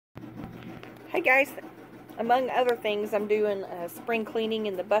Hey guys, among other things, I'm doing a spring cleaning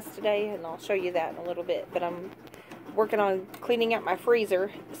in the bus today, and I'll show you that in a little bit, but I'm working on cleaning out my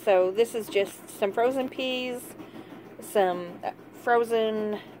freezer. So this is just some frozen peas, some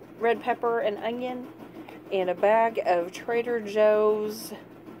frozen red pepper and onion, and a bag of Trader Joe's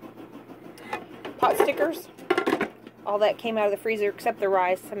pot stickers. All that came out of the freezer except the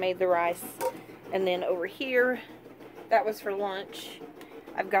rice. I made the rice. And then over here, that was for lunch.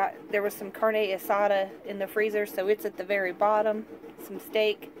 There was some carne asada in the freezer, so it's at the very bottom. Some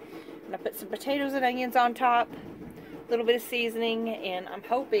steak. And I put some potatoes and onions on top. A little bit of seasoning, and I'm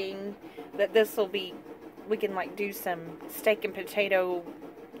hoping that this will be, we can like do some steak and potato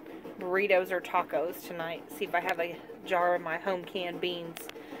burritos or tacos tonight. See if I have a jar of my home canned beans.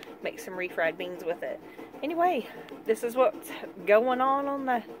 Make some refried beans with it. Anyway, this is what's going on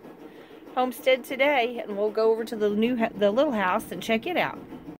the homestead today, and we'll go over to the little house and check it out.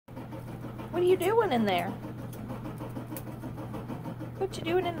 What are you doing in there? What you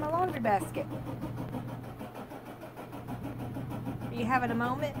doing in my laundry basket? Are you having a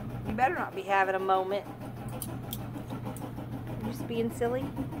moment? You better not be having a moment. You're just being silly.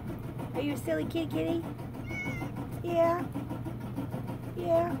 Are you a silly kitty? Yeah.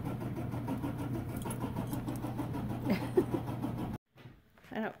 Yeah.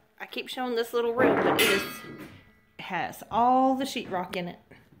 I keep showing this little room, but it has all the sheetrock in it.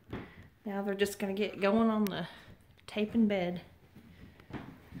 Now they're just going to get going on the taping bed.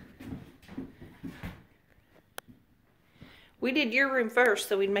 We did your room first,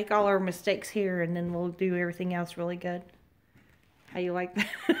 so we'd make all our mistakes here, and then we'll do everything else really good. How you like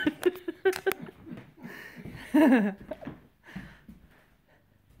that?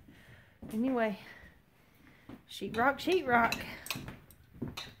 Anyway, sheetrock, sheetrock.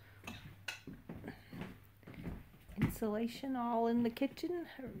 Insulation all in the kitchen.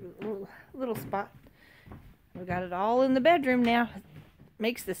 Little spot. We got it all in the bedroom now. It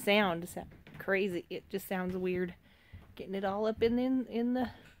makes the sound crazy. It just sounds weird. Getting it all up in the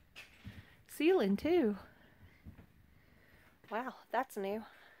ceiling too. Wow, that's new.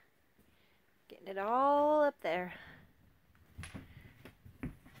 Getting it all up there.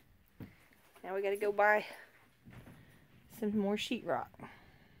 Now we gotta go buy some more sheetrock.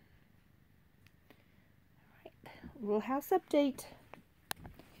 Little house update.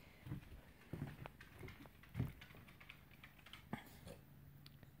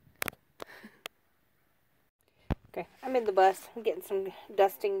 Okay, I'm in the bus. I'm getting some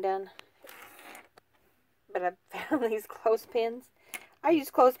dusting done. But I found these clothespins. I use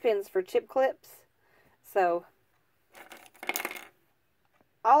clothespins for chip clips. So,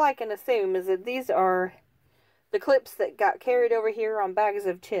 all I can assume is that these are the clips that got carried over here on bags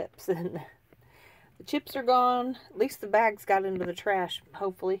of chips. And the chips are gone. At least the bags got into the trash,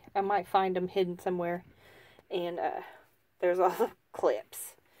 hopefully. I might find them hidden somewhere. And there's all the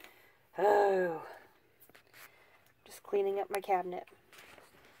clips. Oh. Just cleaning up my cabinet.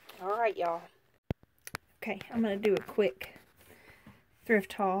 Alright, y'all. Okay, I'm going to do a quick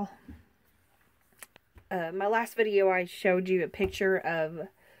thrift haul. My last video I showed you a picture of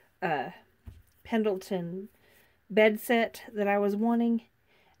a Pendleton bed set that I was wanting.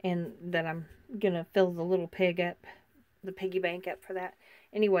 And that I'm gonna fill the little pig up, the piggy bank up for that.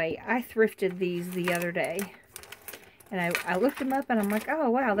 Anyway, I thrifted these the other day, and I looked them up, and I'm like, oh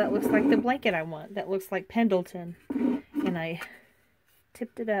wow, that looks like the blanket I want. That looks like Pendleton. And I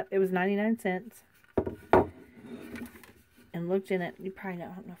tipped it up. It was 99 cents. And looked in it. You probably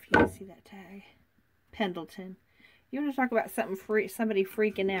don't know if you can see that tag. Pendleton. You want to talk about somebody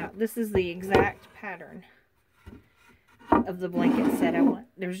freaking out? This is the exact pattern of the blanket set I want.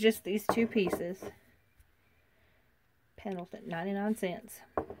 There's just these two pieces. Pendleton, 99 cents.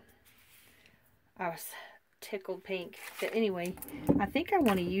 I was tickled pink. But anyway, I think I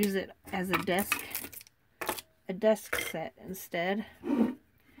want to use it as a desk set instead.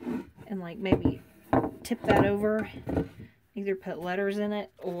 And like maybe tip that over. Either put letters in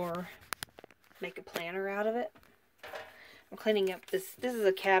it or make a planner out of it. I'm cleaning up this. This is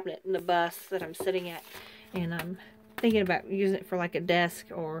a cabinet in the bus that I'm sitting at. And I'm thinking about using it for like a desk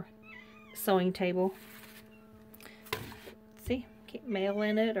or sewing table. See, keep mail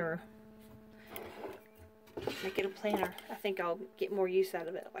in it or make it a planner. I think I'll get more use out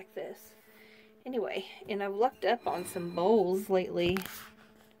of it like this. Anyway, and I've looked up on some bowls lately.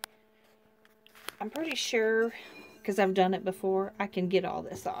 I'm pretty sure, because I've done it before, I can get all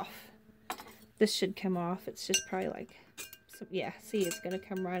this off. This should come off. It's just probably like, so yeah, see, it's going to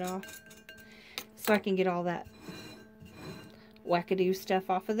come right off. So I can get all that wackadoo stuff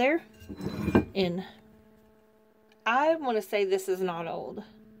off of there. And I want to say this is not old.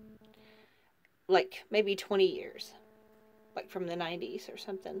 like maybe 20 years, like from the 90s or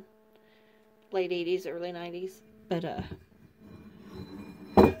something, late 80s, early 90s. But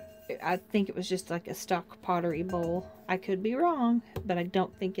I think it was just like a stock pottery bowl. I could be wrong, but I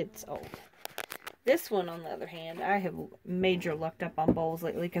don't think it's old. This one, on the other hand, I have major lucked up on bowls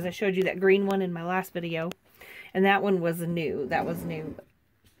lately because I showed you that green one in my last video. And that one was new. That was new.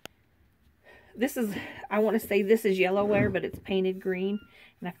 This is, I want to say this is yellowware, but it's painted green.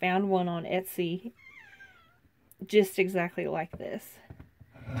 And I found one on Etsy just exactly like this.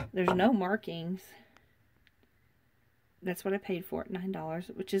 There's no markings. That's what I paid for it,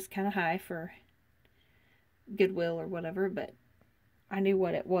 $9, which is kind of high for Goodwill or whatever, but I knew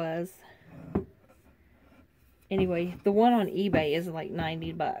what it was. Anyway, the one on eBay is like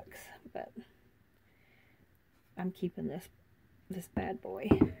 90 bucks, but I'm keeping this bad boy.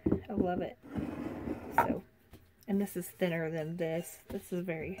 I love it. So, and this is thinner than this. This is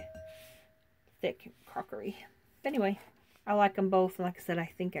very thick crockery. Anyway, I like them both, and like I said,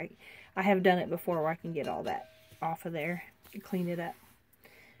 I think I have done it before where I can get all that off of there and clean it up.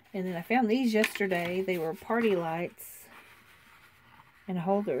 And then I found these yesterday. They were party lights and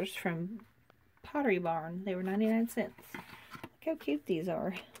holders from Pottery Barn. They were 99 cents. Look how cute these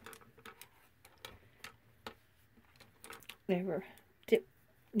are. They were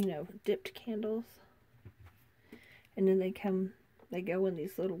dipped candles. And then they go in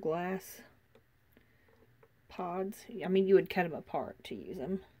these little glass pods. I mean, you would cut them apart to use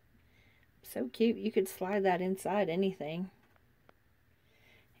them. So cute. You could slide that inside anything.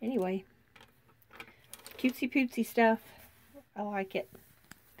 Anyway, cutesy pootsy stuff. I like it.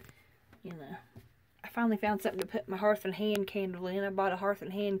 You know, I finally found something to put my hearth and hand candle in. I bought a hearth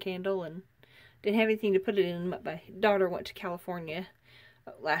and hand candle and didn't have anything to put it in. My daughter went to California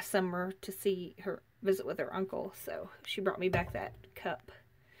last summer to see her visit with her uncle, so she brought me back that cup.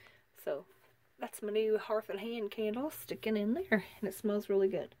 So that's my new hearth and hand candle sticking in there, and it smells really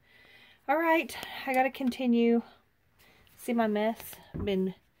good. Alright, I gotta continue. See my mess? I've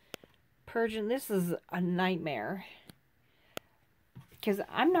been purging. This is a nightmare. Because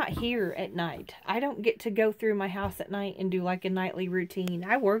I'm not here at night. I don't get to go through my house at night and do like a nightly routine.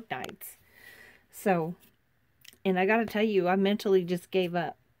 I work nights. So, and I gotta tell you, I mentally just gave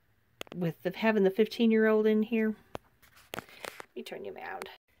up with having the 15-year-old in here. Let me turn you around.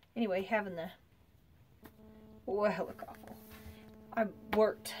 Anyway, having the... Well, look awful. I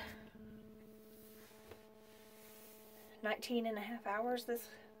worked 19 and a half hours this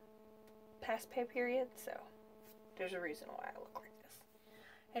past pay period, so there's a reason why I look like this.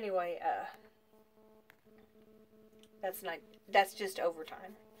 Anyway, that's just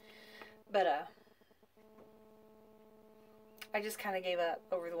overtime. But, I just kind of gave up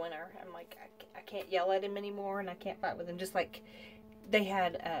over the winter. I'm like, I can't yell at him anymore, and I can't fight with him. Just like, they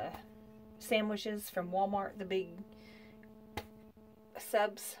had, sandwiches from Walmart, the big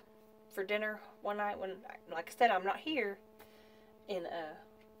subs for dinner one night when, like I said, I'm not here, and,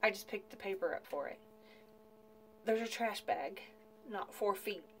 I just picked the paper up for it. There's a trash bag not 4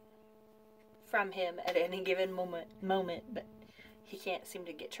 feet from him at any given moment, but he can't seem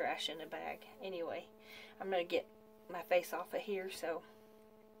to get trash in a bag. Anyway, I'm going to get my face off of here, so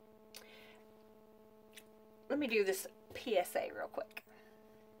let me do this PSA real quick.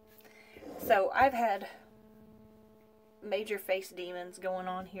 So, I've had major face demons going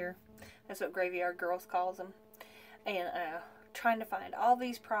on here. That's what Graveyard Girls calls them. And, trying to find all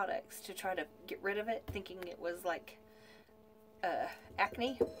these products to try to get rid of it, thinking it was like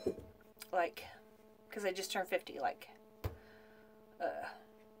acne, like, because I just turned 50, like,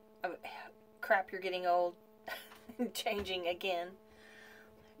 crap, you're getting old, changing again.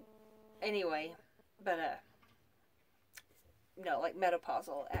 Anyway, but no, like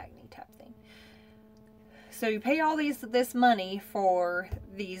menopausal acne type thing. So you pay all this money for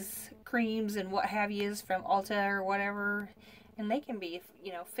these creams and what have yous from Ulta or whatever, and they can be,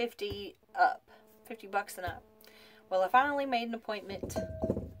 you know, 50 bucks and up. Well, I finally made an appointment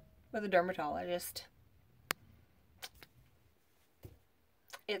with a dermatologist.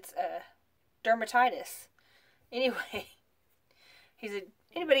 It's dermatitis. Anyway, he said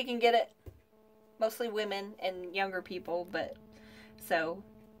anybody can get it, mostly women and younger people, but so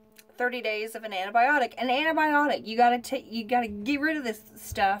 30 days of an antibiotic. An antibiotic, you gotta get rid of this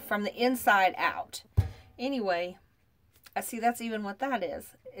stuff from the inside out. Anyway, I see that's even what that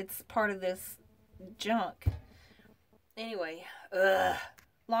is. It's part of this junk. Anyway,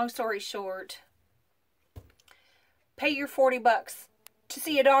 long story short, pay your 40 bucks to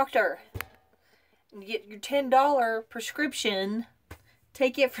see a doctor. And get your $10 prescription.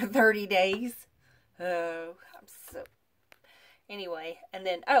 Take it for 30 days. Oh, I'm so... Anyway, and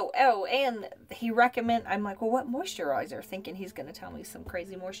then, and he I'm like, well, what moisturizer? Thinking he's going to tell me some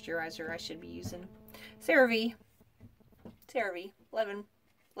crazy moisturizer I should be using. CeraVe.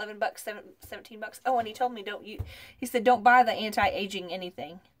 11 bucks, 17 bucks. Oh, and he told me he said, don't buy the anti-aging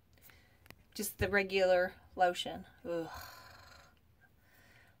anything. Just the regular lotion. Ugh.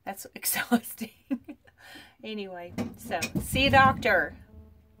 That's exhausting. Anyway, so, see a doctor.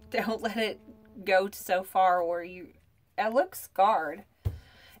 Don't let it go so far where I look scarred.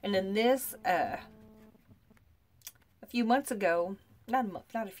 And then this, a few months ago, not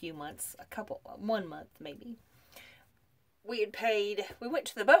a few months, 1 month maybe, we went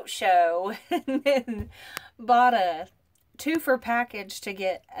to the boat show and then bought a 2-for package to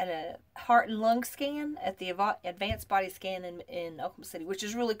get a heart and lung scan at the Advanced Body Scan in Oklahoma City, which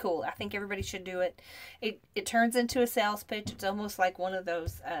is really cool. I think everybody should do it. It turns into a sales pitch. It's almost like one of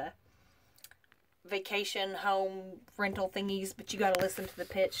those vacation home rental thingies, but you got to listen to the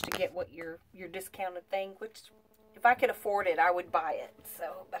pitch to get what your discounted thing, which if I could afford it, I would buy it.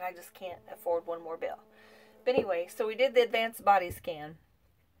 So, but I just can't afford one more bill. But anyway, so we did the Advanced Body Scan.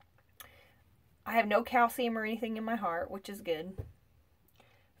 I have no calcium or anything in my heart, which is good.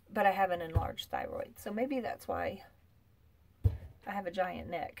 But I have an enlarged thyroid. So maybe that's why I have a giant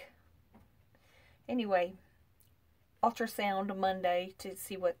neck. Anyway, ultrasound Monday to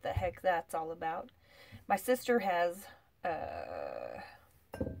see what the heck that's all about. My sister has I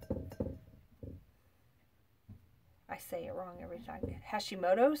say it wrong every time.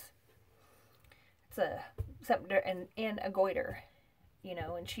 Hashimoto's. It's something and a goiter, you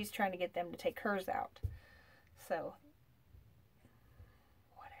know, and she's trying to get them to take hers out. So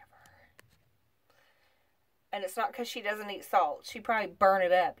whatever. And it's not because she doesn't eat salt. She probably burn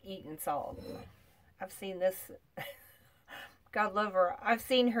it up eating salt. I've seen this. God love her. I've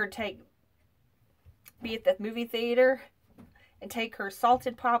seen her be at the movie theater and take her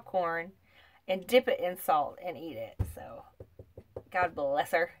salted popcorn and dip it in salt and eat it. So, God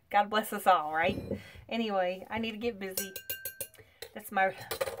bless her. God bless us all, right? Anyway, I need to get busy. That's my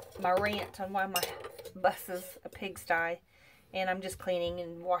rant on why my bus is a pigsty. And I'm just cleaning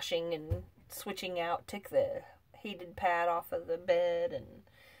and washing and switching out. Took the heated pad off of the bed and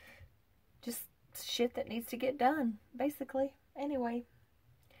just shit that needs to get done, basically. Anyway.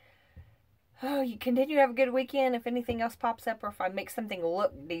 Oh, you continue to have a good weekend. If anything else pops up or if I make something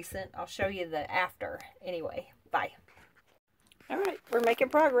look decent, I'll show you the after. Anyway, bye. Alright, we're making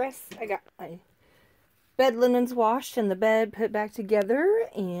progress. I got my bed linens washed and the bed put back together.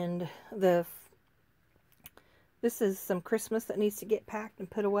 And this is some Christmas that needs to get packed and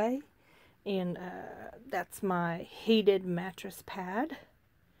put away. And that's my heated mattress pad.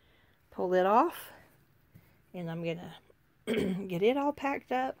 Pull it off. And I'm going to get it all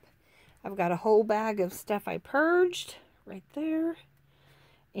packed up. I've got a whole bag of stuff I purged right there.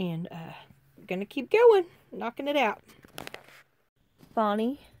 And I'm going to keep going, knocking it out.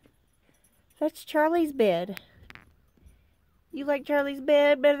 Bonnie, that's Charlie's bed. You like Charlie's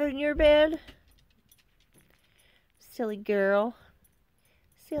bed better than your bed? Silly girl.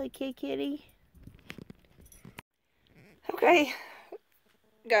 Silly kitty. Okay.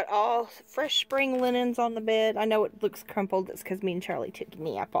 Got all fresh spring linens on the bed. I know it looks crumpled. That's because me and Charlie took a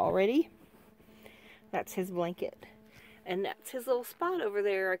nap already. That's his blanket. And that's his little spot over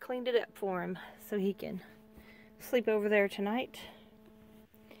there. I cleaned it up for him so he can sleep over there tonight.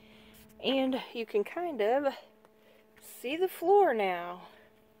 And you can kind of see the floor now.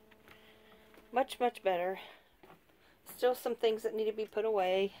 Much, much better. Still some things that need to be put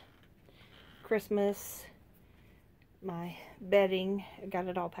away. Christmas. My bedding. I got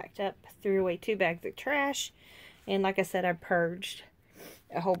it all packed up. Threw away 2 bags of trash. And like I said, I purged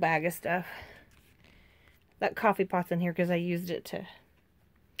a whole bag of stuff. That coffee pot's in here because I used it to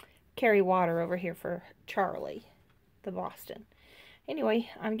carry water over here for Charlie, the Boston. Anyway,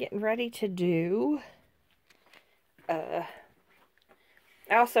 I'm getting ready to do... I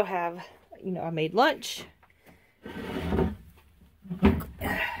also have, you know, I made lunch.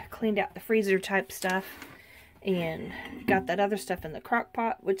 Cleaned out the freezer type stuff. And got that other stuff in the crock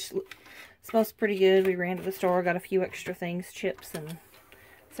pot, which smells pretty good. We ran to the store, got a few extra things, chips and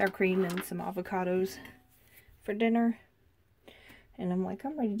sour cream and some avocados for dinner. And I'm like,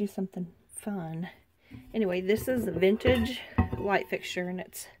 I'm ready to do something fun. Anyway, this is a vintage light fixture and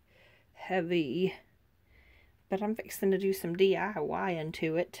it's heavy. But I'm fixing to do some DIY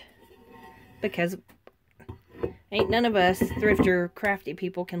into it. Because ain't none of us thrifter, crafty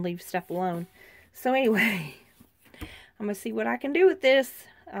people can leave stuff alone. So anyway... I'm going to see what I can do with this.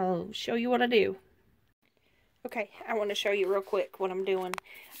 I'll show you what I do. Okay, I want to show you real quick what I'm doing.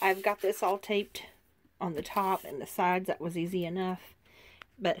 I've got this all taped on the top and the sides, that was easy enough.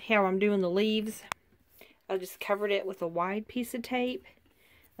 But how I'm doing the leaves, I just covered it with a wide piece of tape.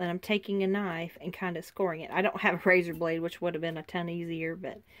 Then I'm taking a knife and kind of scoring it. I don't have a razor blade, which would have been a ton easier,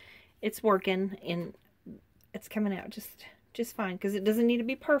 but it's working and it's coming out just fine, because it doesn't need to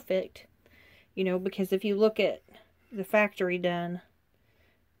be perfect, you know, because if you look at the factory done,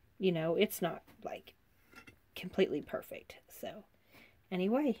 you know, it's not like completely perfect. So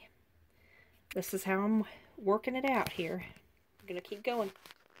anyway, this is how I'm working it out here. I'm gonna keep going.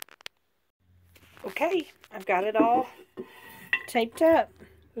 Okay, I've got it all taped up.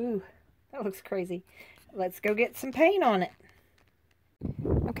 Ooh, that looks crazy. Let's go get some paint on it.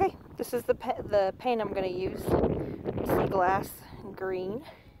 Okay, this is the paint I'm going to use. Sea glass and green.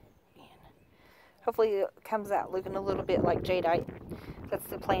 And hopefully it comes out looking a little bit like jadeite. That's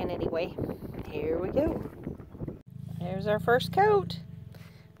the plan anyway. Here we go. There's our first coat.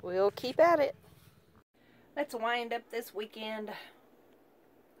 We'll keep at it. Let's wind up this weekend,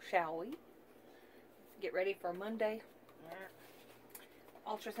 shall we? Get ready for Monday.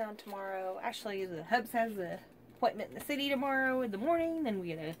 Ultrasound tomorrow. Actually, the Hubs has the appointment in the city tomorrow in the morning. Then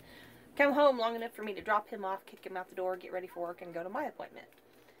we're gonna come home long enough for me to drop him off, kick him out the door, get ready for work, and go to my appointment.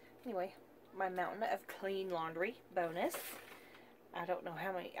 Anyway, my mountain of clean laundry bonus. I don't know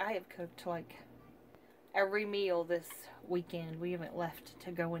how many. I have cooked like every meal this weekend. We haven't left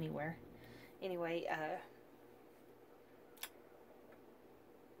to go anywhere. Anyway,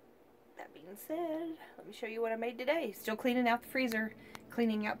 that being said, let me show you what I made today. Still cleaning out the freezer,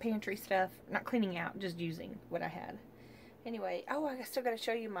 cleaning out pantry stuff. Not cleaning out, just using what I had. Anyway, oh, I still got to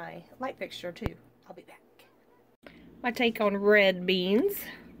show you my light fixture too. I'll be back. My take on red beans.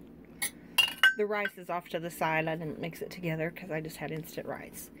 The rice is off to the side. I didn't mix it together because I just had instant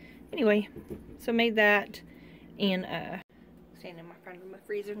rice. Anyway, so made that, and standing in front of my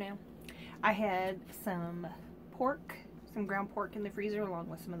freezer now. I had some pork, some ground pork in the freezer along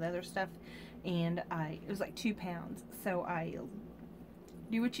with some of the other stuff, and it was like 2 pounds. So I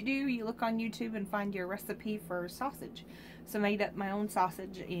do what you do, you look on YouTube and find your recipe for sausage. So I made up my own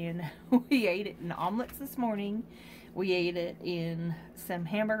sausage, and we ate it in omelets this morning. We ate it in some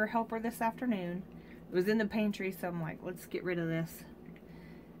hamburger helper this afternoon. It was in the pantry, so I'm like, let's get rid of this.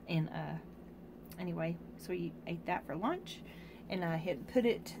 And anyway, so we ate that for lunch. And I had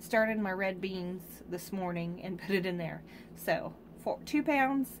started my red beans this morning and put it in there. So, 2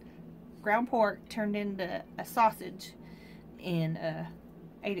 pounds ground pork turned into a sausage, and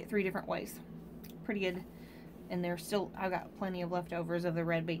ate it 3 different ways. Pretty good. And I've got plenty of leftovers of the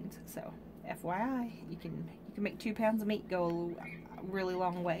red beans. So, FYI, you can make 2 pounds of meat go a really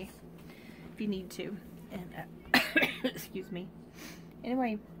long way if you need to. And excuse me.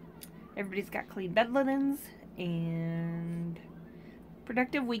 Anyway, everybody's got clean bed linens and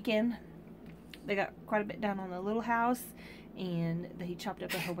productive weekend. They got quite a bit done on the little house, and they chopped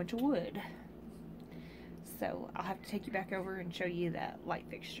up a whole bunch of wood. So I'll have to take you back over and show you that light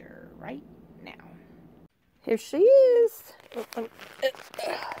fixture right now. Here she is.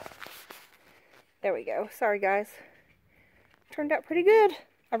 There we go. Sorry guys. Turned out pretty good.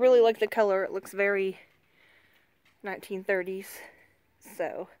 I really like the color. It looks very 1930s.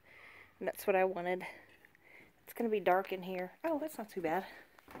 So that's what I wanted. It's going to be dark in here. Oh, that's not too bad.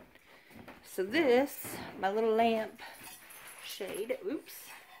 So this, my little lamp shade, oops,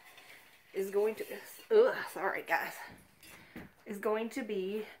 is going to, sorry guys, is going to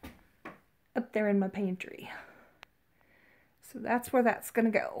be up there in my pantry. So that's where that's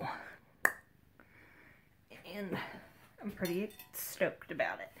going to go. And I'm pretty stoked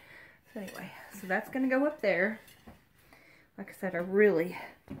about it. So anyway, so that's going to go up there. Like I said, I really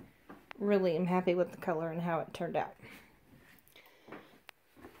am happy with the color and how it turned out.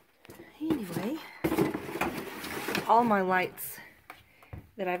 Anyway, all my lights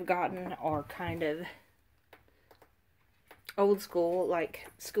that I've gotten are kind of old school, like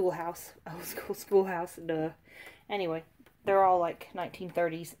schoolhouse, old school schoolhouse, duh. Anyway, they're all like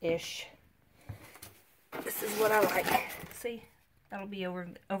 1930s-ish. This is what I like. See, that'll be over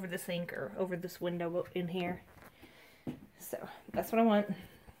the sink or over this window in here. So that's what I want.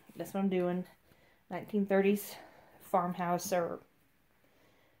 That's what I'm doing. 1930s farmhouse or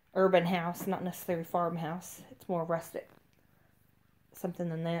urban house, not necessarily farmhouse. It's more rustic. Something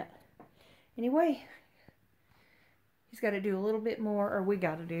than that. Anyway, he's got to do a little bit more, or we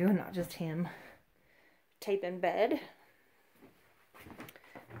got to do, not just him. Tape in bed.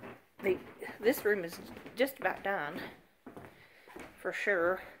 This room is just about done. For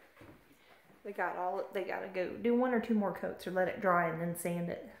sure. They got to go do 1 or 2 more coats or let it dry and then sand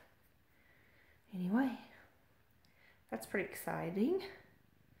it. Anyway, that's pretty exciting.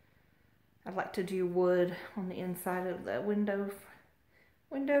 I like to do wood on the inside of the windows.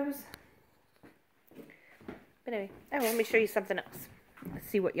 But anyway, oh, let me show you something else. Let's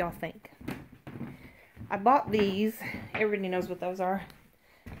see what y'all think. I bought these. Everybody knows what those are.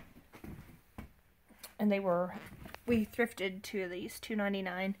 And we thrifted 2 of these,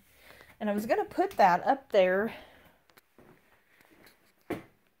 $2.99. And I was going to put that up there,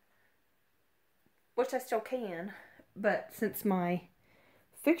 which I still can. But since my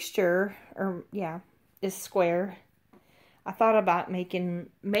fixture, is square, I thought about making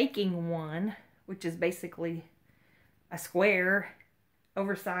one, which is basically a square,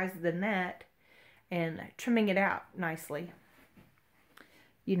 oversized than that, and trimming it out nicely.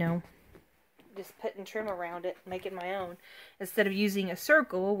 You know, just putting trim around it, making my own. Instead of using a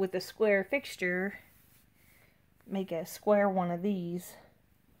circle with a square fixture, make a square one of these.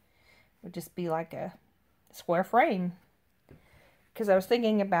 It would just be like a square frame. Because I was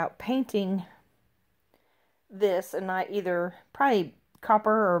thinking about painting this, and I either probably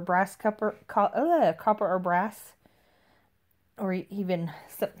copper or brass, or even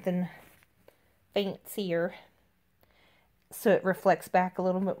something fancier, so it reflects back a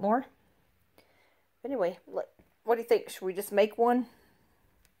little bit more. Anyway, what do you think? Should we just make one?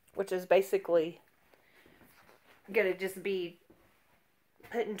 Which is basically gonna just be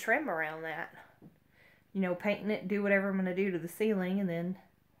putting trim around that. You know, painting it, do whatever I'm gonna do to the ceiling, and then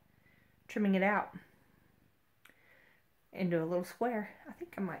trimming it out into a little square. I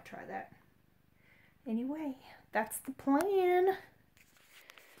think I might try that. Anyway, that's the plan.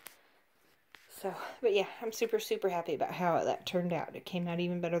 So, but yeah, I'm super, super happy about how that turned out. It came out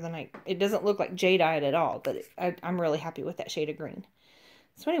even better than it doesn't look like jadeite at all, but I'm really happy with that shade of green.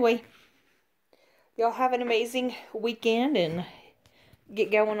 So anyway, y'all have an amazing weekend and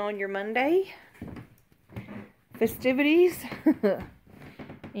get going on your Monday festivities.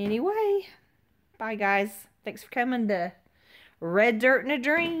 Anyway, bye guys. Thanks for coming to Red Dirt and a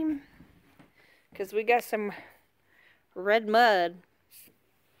Dream. Because we got some red mud,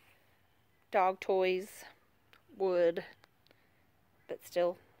 dog toys, wood. But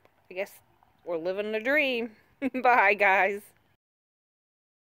still, I guess we're living a dream. Bye guys.